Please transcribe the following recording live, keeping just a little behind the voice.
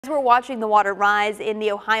As we're watching the water rise in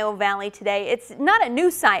the Ohio Valley today, it's not a new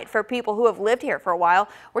sight for people who have lived here for a while.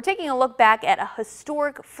 We're taking a look back at a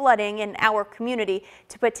historic flooding in our community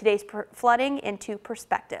to put today's flooding into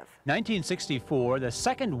perspective. 1964, the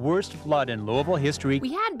second worst flood in Louisville history.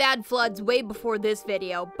 We had bad floods way before this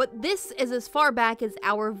video, but this is as far back as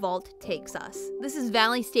our vault takes us. This is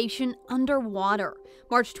Valley Station underwater.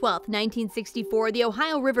 March 12, 1964, the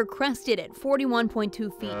Ohio River crested at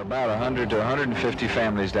 41.2 feet. About 100 to 150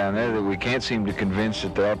 families down there that we can't seem to convince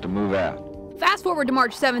that they ought to move out. Fast forward to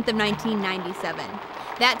March 7th of 1997.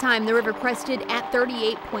 That time, the river crested at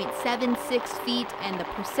 38.76 feet, and the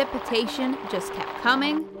precipitation just kept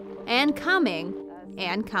coming and coming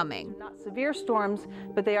and coming. Not severe storms,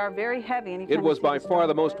 but they are very heavy. It was by far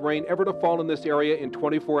the most rain ever to fall in this area in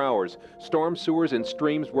 24 hours. Storm sewers and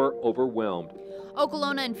streams were overwhelmed.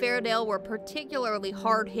 Okolona and Fairdale were particularly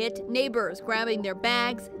hard hit, neighbors grabbing their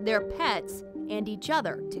bags, their pets, and each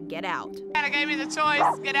other to get out. It gave me the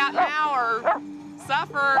choice, get out now or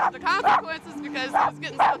suffer the consequences, because it was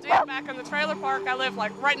getting so deep back in the trailer park. I live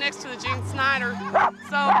like right next to the Gene Snyder,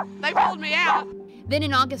 so they pulled me out. Then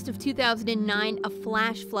in August of 2009, a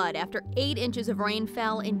flash flood after 8 inches of rain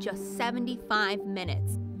fell in just 75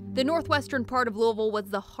 minutes. The northwestern part of Louisville was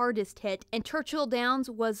the hardest hit, and Churchill Downs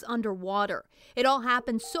was underwater. It all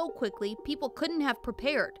happened so quickly, people couldn't have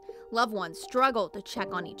prepared. Loved ones struggled to check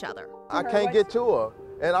on each other. I can't get to her.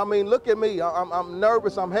 And I mean, look at me. I'm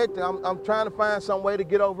nervous, I'm hectic. I'm trying to find some way to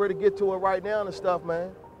get over to get to her right now and stuff,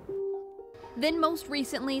 man. Then most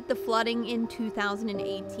recently, the flooding in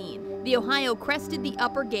 2018. The Ohio crested the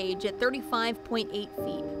upper gauge at 35.8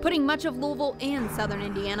 feet, putting much of Louisville and Southern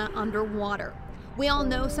Indiana underwater. We all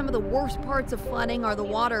know some of the worst parts of flooding are the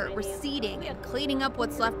water receding and cleaning up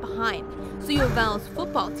what's left behind. So U of L's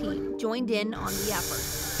football team joined in on the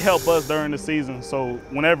effort. Help us during the season, so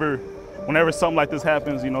whenever something like this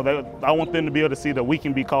happens, I want them to be able to see that we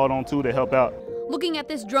can be called on too to help out. Looking at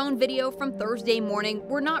this drone video from Thursday morning,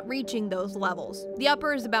 we're not reaching those levels. The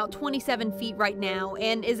upper is about 27 feet right now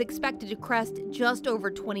and is expected to crest just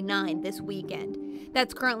over 29 this weekend.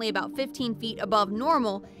 That's currently about 15 feet above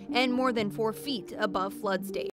normal and more than 4 feet above flood stage.